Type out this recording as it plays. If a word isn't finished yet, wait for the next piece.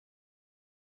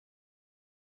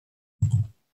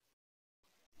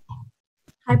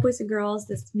Hi, boys and girls.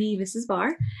 This is me, Mrs.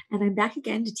 Barr, and I'm back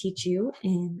again to teach you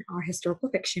in our historical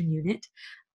fiction unit.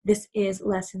 This is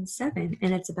lesson 7,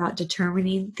 and it's about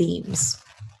determining themes.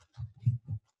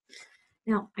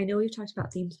 Now, I know we've talked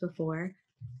about themes before,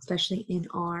 especially in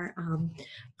our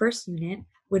first unit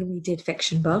when we did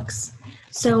fiction books.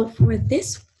 So for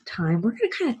this time, we're going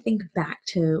to kind of think back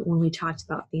to when we talked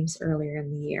about themes earlier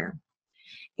in the year.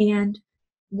 And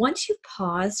once you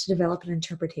pause to develop an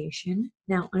interpretation,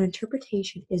 now an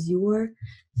interpretation is your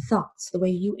thoughts, the way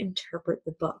you interpret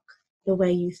the book, the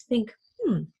way you think,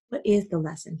 what is the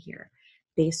lesson here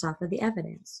based off of the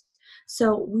evidence?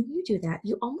 So when you do that,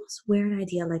 you almost wear an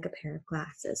idea like a pair of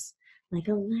glasses, like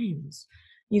a lens.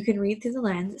 You can read through the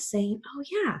lens saying, oh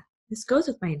yeah, this goes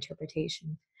with my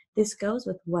interpretation. This goes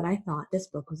with what I thought this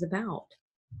book was about.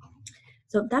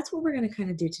 So that's what we're going to kind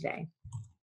of do today.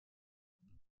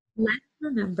 Let's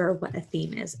remember what a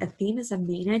theme is. A theme is a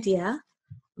main idea,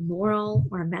 a moral,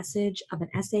 or a message of an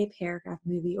essay, paragraph,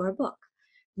 movie, or a book.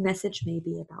 The message may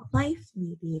be about life,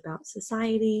 may be about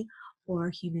society, or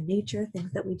human nature,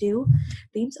 things that we do.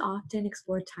 Themes often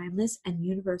explore timeless and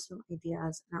universal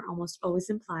ideas and are almost always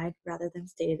implied rather than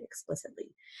stated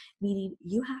explicitly, meaning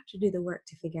you have to do the work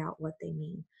to figure out what they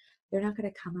mean. They're not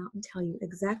going to come out and tell you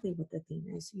exactly what the theme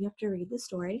is. You have to read the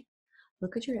story,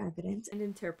 look at your evidence, and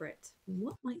interpret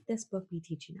what might this book be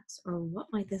teaching us, or what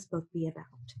might this book be about.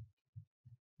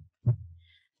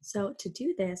 So to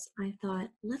do this, I thought,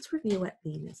 let's review what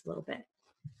theme is a little bit.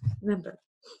 Remember,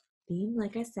 theme,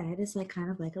 like I said, is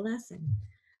kind of like a lesson.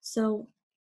 So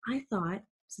I thought,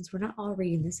 since we're not all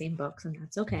reading the same books, and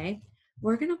that's okay,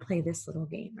 we're going to play this little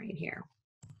game right here.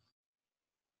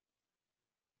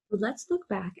 So let's look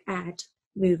back at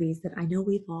movies that I know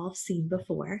we've all seen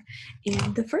before.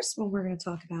 And the first one we're going to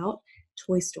talk about,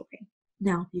 Toy Story.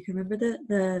 Now, you can remember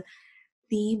the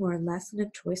theme or lesson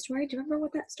of Toy Story. Do you remember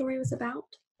what that story was about?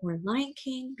 Or Lion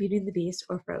King, Beauty and the Beast,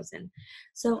 or Frozen.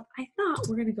 So I thought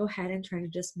we're going to go ahead and try to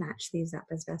just match these up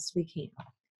as best we can.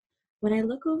 When I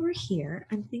look over here,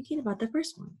 I'm thinking about the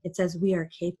first one. It says, we are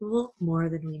capable of more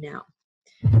than we know.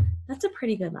 That's a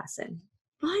pretty good lesson,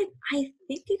 but I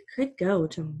think it could go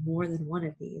to more than one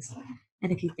of these.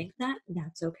 And if you think that,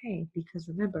 that's okay, because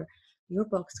remember, your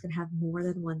books can have more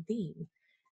than one theme.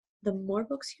 The more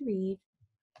books you read,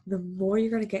 the more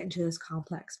you're going to get into those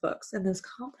complex books, and those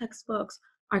complex books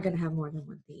are going to have more than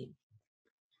one theme.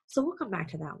 So we'll come back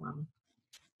to that one.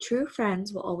 True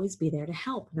friends will always be there to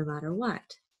help no matter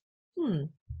what.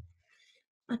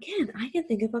 Again, I can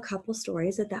think of a couple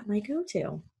stories that might go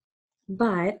to,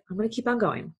 but I'm going to keep on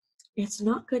going. It's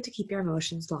not good to keep your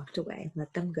emotions locked away.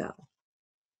 Let them go.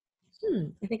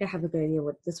 I think I have a good idea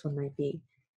what this one might be.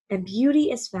 And beauty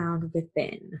is found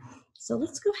within. So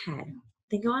let's go ahead.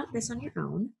 Think about this on your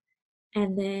own,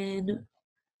 and then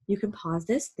you can pause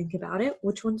this, think about it.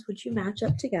 Which ones would you match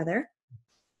up together?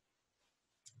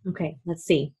 Okay, let's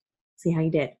see. See how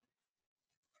you did.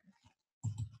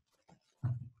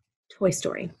 Toy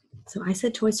Story. So I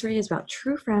said Toy Story is about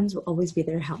true friends will always be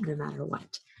there to help no matter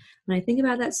what. When I think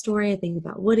about that story, I think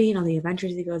about Woody and all the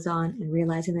adventures he goes on and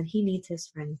realizing that he needs his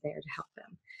friends there to help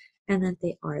him and that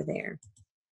they are there.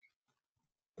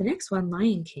 The next one,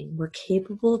 Lion King, we're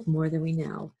capable of more than we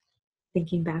know.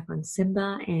 Thinking back on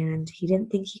Simba, and he didn't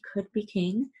think he could be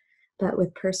king, but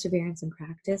with perseverance and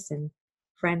practice and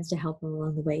friends to help him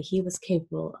along the way, he was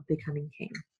capable of becoming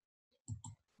king.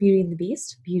 Beauty and the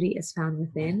Beast, beauty is found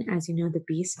within. As you know, the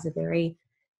beast is a very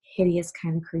hideous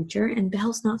kind of creature, and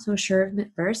Belle's not so sure of him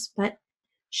at first, but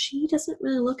she doesn't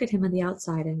really look at him on the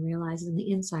outside and realizes on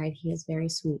the inside he is very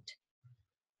sweet.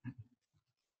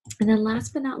 And then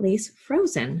last but not least,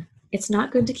 Frozen. It's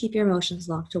not good to keep your emotions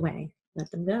locked away.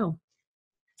 Let them go.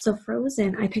 So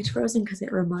Frozen, I picked Frozen because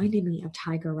it reminded me of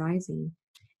Tiger Rising.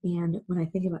 And when I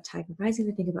think about Tiger Rising,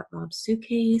 I think about Rob's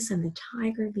suitcase and the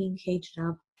tiger being caged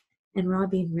up and Rob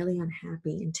being really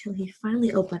unhappy until he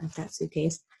finally opened up that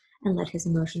suitcase and let his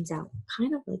emotions out,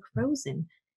 kind of like Frozen.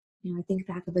 I think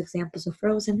back of examples of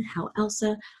Frozen, how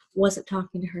Elsa wasn't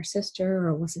talking to her sister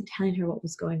or wasn't telling her what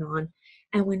was going on.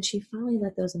 And when she finally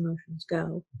let those emotions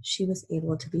go, she was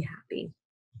able to be happy.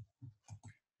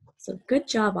 So good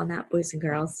job on that, boys and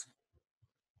girls.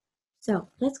 So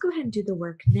let's go ahead and do the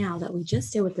work now that we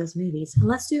just did with those movies, and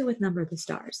let's do it with Number of the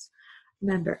Stars.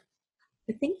 Remember,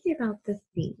 we're thinking about the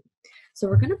theme. So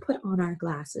we're going to put on our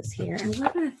glasses here, and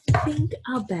we're going to think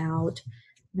about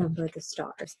Number of the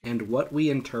Stars. And what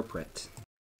we interpret.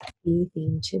 The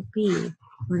theme to be.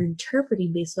 We're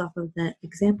interpreting based off of the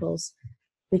examples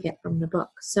we get from the book.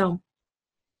 So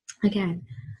again,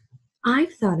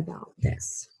 I've thought about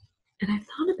this. And I've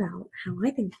thought about how I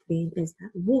think the theme is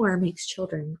that war makes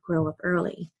children grow up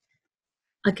early.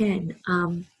 Again,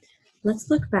 let's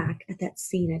look back at that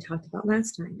scene I talked about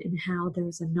last time and how there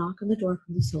was a knock on the door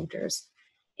from the soldiers.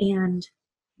 And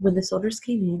when the soldiers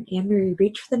came in, Anne Marie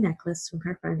reached for the necklace from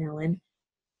her friend Ellen,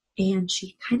 and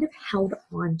she kind of held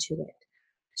on to it.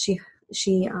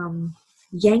 She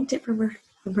yanked it from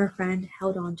her friend,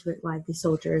 held on to it while the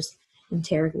soldiers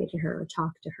interrogated her or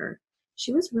talked to her.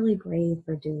 She was really brave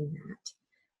for doing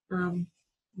that.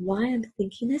 Why I'm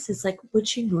thinking this is like, would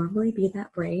she normally be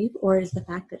that brave? Or is the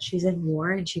fact that she's in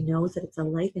war and she knows that it's a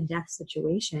life and death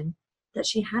situation that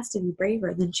she has to be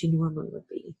braver than she normally would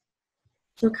be?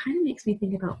 So it kind of makes me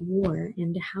think about war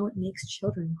and how it makes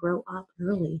children grow up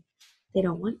early. They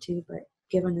don't want to, but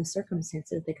given the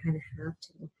circumstances, they kind of have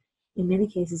to. In many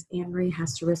cases, Anne Marie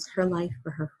has to risk her life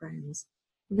for her friends.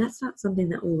 And that's not something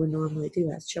that we would normally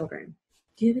do as children.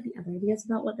 Do you have any other ideas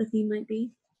about what the theme might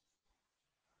be?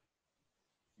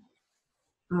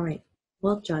 All right,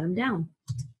 well, jot them down.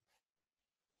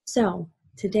 So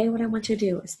today what I want you to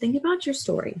do is think about your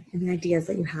story and the ideas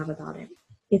that you have about it.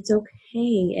 It's okay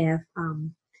if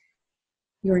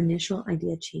your initial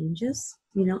idea changes.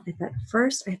 If at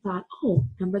first I thought, oh,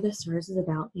 Number the Stars is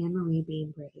about Anne Marie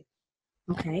being brave.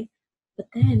 Okay. But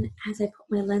then as I put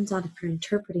my lens on for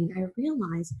interpreting, I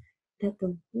realized that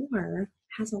the war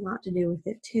has a lot to do with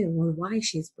it too, or why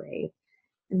she's brave.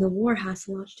 And the war has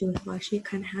a lot to do with why she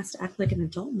kind of has to act like an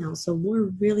adult now. So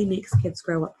war really makes kids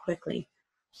grow up quickly.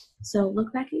 So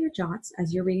look back at your jots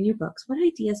as you're reading your books. What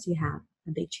ideas do you have?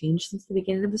 Have they changed since the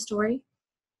beginning of the story?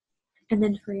 And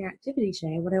then for your activity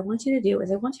today, what I want you to do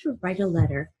is I want you to write a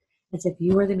letter as if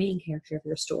you are the main character of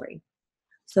your story.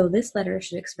 So this letter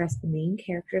should express the main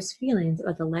character's feelings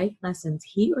about the life lessons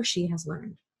he or she has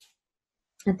learned.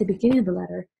 At the beginning of the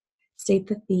letter, state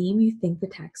the theme you think the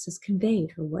text has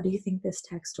conveyed, or what do you think this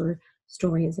text or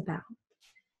story is about.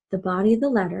 The body of the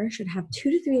letter should have 2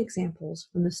 to 3 examples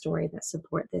from the story that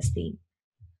support this theme.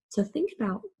 So think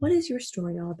about, what is your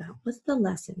story all about? What's the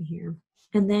lesson here?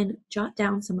 And then jot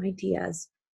down some ideas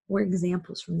or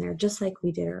examples from there, just like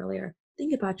we did earlier.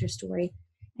 Think about your story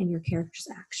and your character's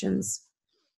actions.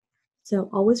 So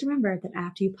always remember that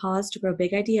after you pause to grow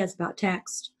big ideas about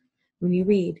text, when you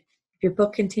read, if your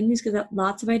book continues to get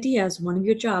lots of ideas, one of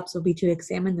your jobs will be to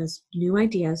examine those new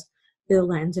ideas through the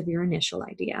lens of your initial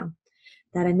idea.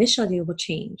 That initial idea will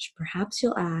change. Perhaps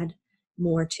you'll add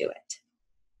more to it.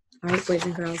 All right, boys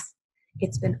and girls,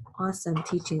 it's been awesome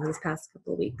teaching these past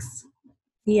couple of weeks.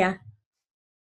 See ya.